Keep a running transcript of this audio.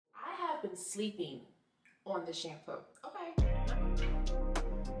have been sleeping on the shampoo. Okay.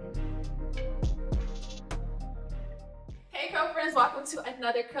 Hey girlfriends, welcome to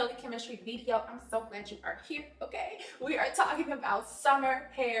another curly chemistry video. I'm so glad you are here. Okay, we are talking about summer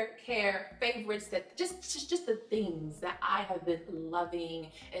hair care favorites, that just the things that I have been loving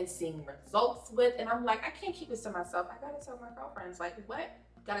and seeing results with, and I'm like, I can't keep this to myself. I gotta tell my girlfriends. Like, what?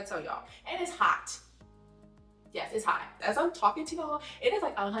 Gotta tell y'all. And it's hot. Yes, it's hot. As I'm talking to y'all, it is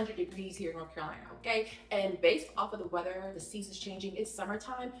like 100 degrees here in North Carolina, okay? And based off of the weather, the season's changing, it's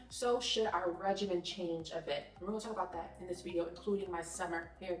summertime, so should our regimen change a bit? We're gonna talk about that in this video, including my summer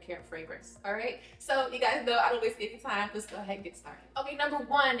hair care favorites, all right? So you guys know I don't waste any time. Let's go ahead and get started. Okay, number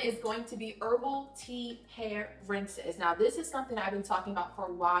one is going to be herbal tea hair rinses. Now, this is something I've been talking about for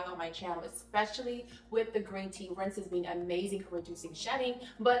a while on my channel, especially with the green tea rinses being amazing for reducing shedding,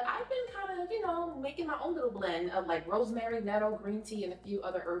 but I've been kind of, you know, making my own little blend of like rosemary, nettle, green tea, and a few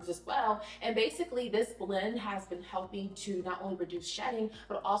other herbs as well. And basically this blend has been helping to not only reduce shedding,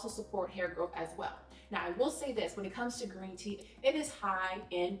 but also support hair growth as well. Now, I will say this, when it comes to green tea, it is high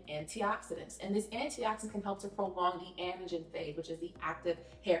in antioxidants, and this antioxidant can help to prolong the anagen phase, which is the active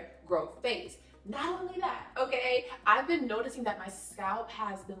hair growth phase. Not only that, okay, I've been noticing that my scalp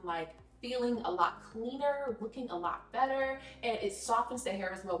has been like feeling a lot cleaner, looking a lot better, and it softens the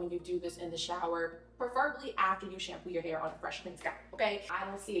hair as well when you do this in the shower, preferably after you shampoo your hair on a fresh clean scalp, okay? I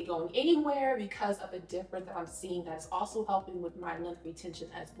don't see it going anywhere because of the difference that I'm seeing that's also helping with my lymph retention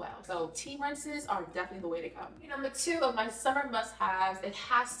as well. So tea rinses are definitely the way to go. Number two of my summer must-haves, it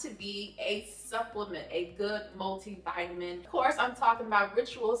has to be a supplement, a good multivitamin. Of course, I'm talking about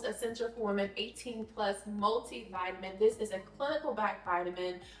Ritual's Essential for Women 18 Plus multivitamin. This is a clinical backed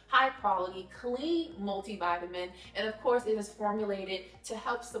vitamin, high quality, clean multivitamin, and of course it is formulated to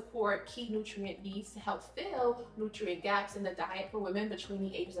help support key nutrient needs to help fill nutrient gaps in the diet for women between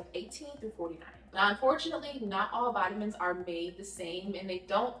the ages of 18 through 49. Now, unfortunately, not all vitamins are made the same, and they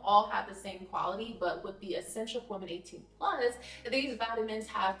don't all have the same quality, but with the Essential for Women 18 Plus, these vitamins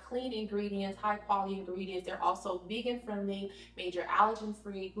have clean ingredients, high quality ingredients. They're also vegan friendly, major allergen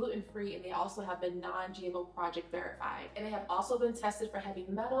free, gluten free, and they also have been non-GMO project verified. And they have also been tested for heavy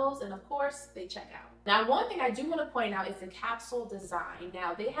metals, and of course, they check out. Now, one thing I do want to point out is the capsule design.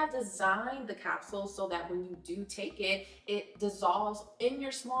 Now, they have designed the capsule so that when you do take it, it dissolves in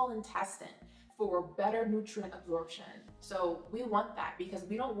your small intestine for better nutrient absorption. So we want that because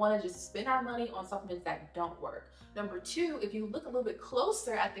we don't want to just spend our money on supplements that don't work. Number two, if you look a little bit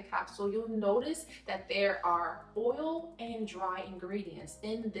closer at the capsule, you'll notice that there are oil and dry ingredients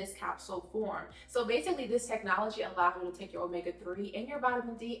in this capsule form. So basically this technology allows you to take your omega-3 and your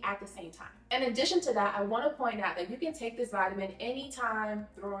vitamin D at the same time. In addition to that, I want to point out that you can take this vitamin anytime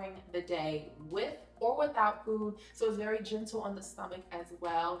during the day with or without food, so it's very gentle on the stomach as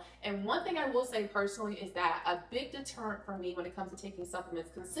well. And one thing I will say personally is that a big deterrent for me when it comes to taking supplements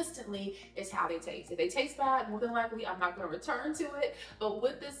consistently is how they taste. If they taste bad, more than likely I'm not going to return to it. But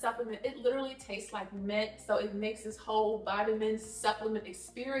with this supplement, it literally tastes like mint, so it makes this whole vitamin supplement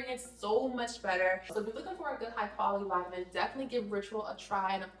experience so much better. So if you're looking for a good high quality vitamin, definitely give Ritual a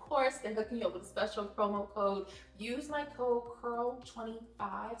try. And of course, they're hooking you up with a special promo code. Use my code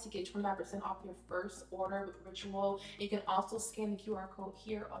CURL25 to get 25% off your first order with Ritual. You can also scan the QR code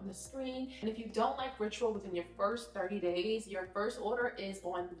here on the screen. And if you don't like Ritual within your first 30 days, your first order is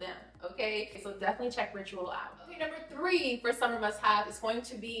on them, okay? So definitely check Ritual out. Okay, number three for summer must-have is going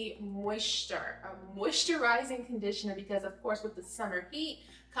to be moisture, a moisturizing conditioner, because of course with the summer heat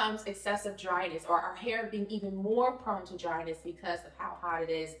comes excessive dryness, or our hair being even more prone to dryness because of how hot it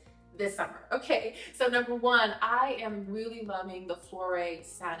is this summer. Okay, so number one, I am really loving the Flore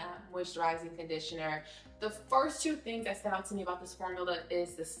Sana moisturizing conditioner. The first two things that stand out to me about this formula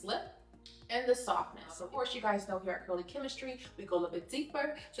is the slip and the softness. Of course, you guys know here at Curly Chemistry, we go a little bit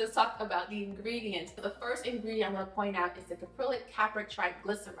deeper. So let's talk about the ingredients. The first ingredient I'm going to point out is the caprylic capric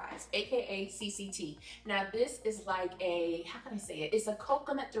triglycerides, aka CCT. Now, this is like a, how can I say it? It's a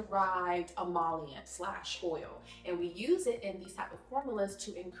coconut-derived emollient slash oil, and we use it in these type of formulas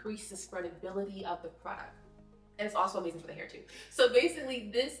to increase the spreadability of the product. And it's also amazing for the hair too. So basically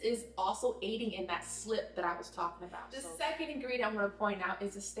this is also aiding in that slip that I was talking about. The second ingredient I'm going to point out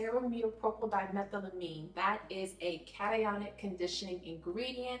is the stearomethyl-propyl-dimethylamine. That is a cationic conditioning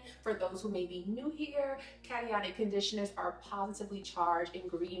ingredient. For those who may be new here, cationic conditioners are positively charged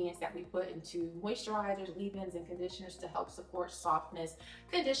ingredients that we put into moisturizers, leave-ins, and conditioners to help support softness,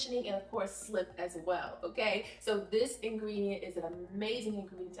 conditioning, and of course slip as well, okay? So this ingredient is an amazing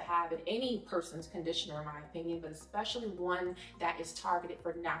ingredient to have in any person's conditioner in my opinion, but but especially one that is targeted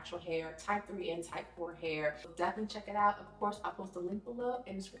for natural hair, type 3 and type 4 hair. So definitely check it out. Of course, I'll post the link below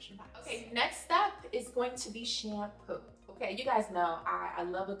in the description box. Okay, next up is going to be shampoo. Okay, you guys know I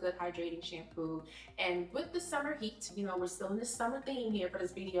love a good hydrating shampoo, and with the summer heat, you know, we're still in the summer theme here for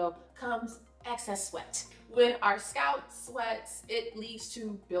this video, comes excess sweat. When our scalp sweats, it leads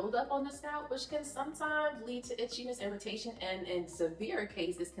to buildup on the scalp, which can sometimes lead to itchiness, irritation, and in severe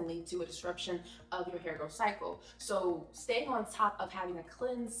cases can lead to a disruption of your hair growth cycle. So staying on top of having a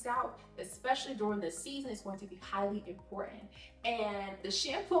cleansed scalp, especially during the season, is going to be highly important. And the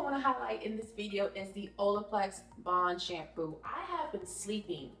shampoo I want to highlight in this video is the Olaplex Bond Shampoo. I have been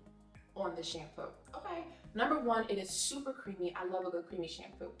sleeping on the shampoo. Okay, number one, it is super creamy. I love a good creamy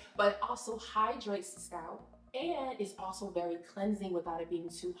shampoo, but it also hydrates the scalp and is also very cleansing without it being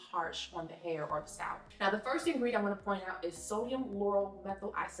too harsh on the hair or the scalp. Now, the first ingredient I want to point out is sodium lauryl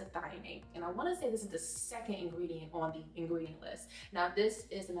methyl isethionate, and I want to say this is the second ingredient on the ingredient list. Now, this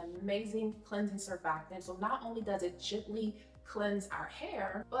is an amazing cleansing surfactant, so not only does it gently cleanse our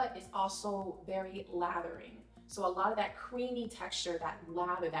hair, but it's also very lathering. So a lot of that creamy texture, that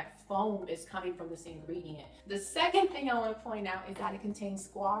lather, that foam is coming from this ingredient. The second thing I want to point out is that it contains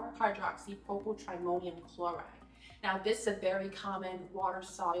squar hydroxypropyl trimonium chloride. Now, this is a very common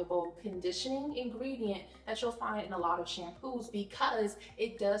water-soluble conditioning ingredient that you'll find in a lot of shampoos because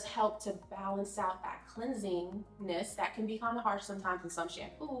it does help to balance out that cleansingness that can be kind of harsh sometimes in some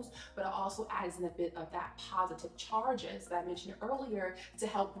shampoos, but it also adds in a bit of that positive charges that I mentioned earlier to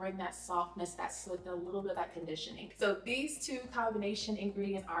help bring that softness, that slip, and a little bit of that conditioning. So these two combination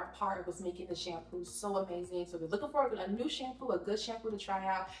ingredients are part of what's making the shampoo so amazing. So if you're looking for a new shampoo, a good shampoo to try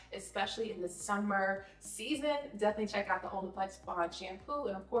out, especially in the summer season, definitely check out the Olaplex Bond Shampoo,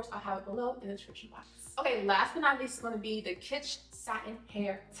 and of course I'll have it below in the description box. Okay, last but not least is going to be the Kitsch satin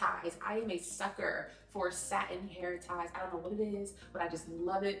hair ties. I am a sucker for satin hair ties. I don't know what it is, but I just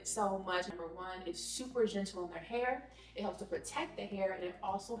love it so much. Number one, it's super gentle on their hair. It helps to protect the hair, and it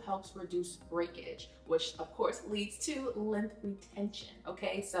also helps reduce breakage, which of course leads to length retention.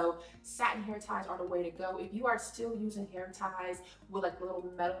 Okay, so satin hair ties are the way to go. If you are still using hair ties with like a little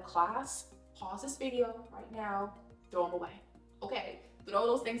metal clasp, pause this video right now, throw them away. Okay, throw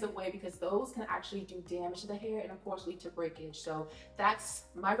those things away because those can actually do damage to the hair and of course lead to breakage. So that's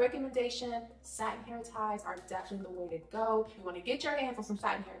my recommendation. Satin hair ties are definitely the way to go. If you want to get your hands on some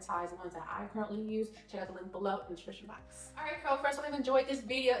satin hair ties, the ones that I currently use, check out the link below in the description box. All right, girlfriends, hope you've enjoyed this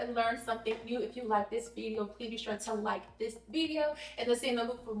video and learned something new. If you like this video, please be sure to like this video and to stay in the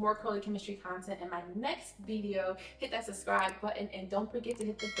loop for more curly chemistry content in my next video. Hit that subscribe button and don't forget to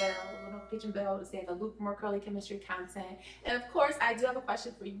hit the bell, the notification bell, to stay in the loop for more curly chemistry content. And of course, I do have a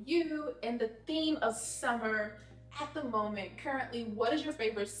question for you in the theme of summer. At the moment, currently, what is your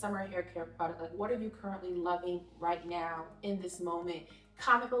favorite summer hair care product? Like, what are you currently loving right now in this moment?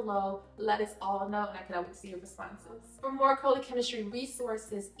 Comment below, let us all know, and I can always see your responses. For more curly chemistry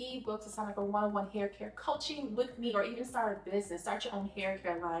resources, ebooks, to sign up for one-on-one hair care coaching with me, or even start a business, start your own hair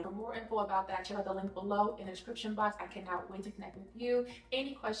care line. For more info about that, check out the link below in the description box. I cannot wait to connect with you.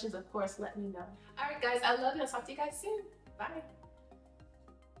 Any questions, of course, let me know. All right, guys, I love you. I'll talk to you guys soon. Bye.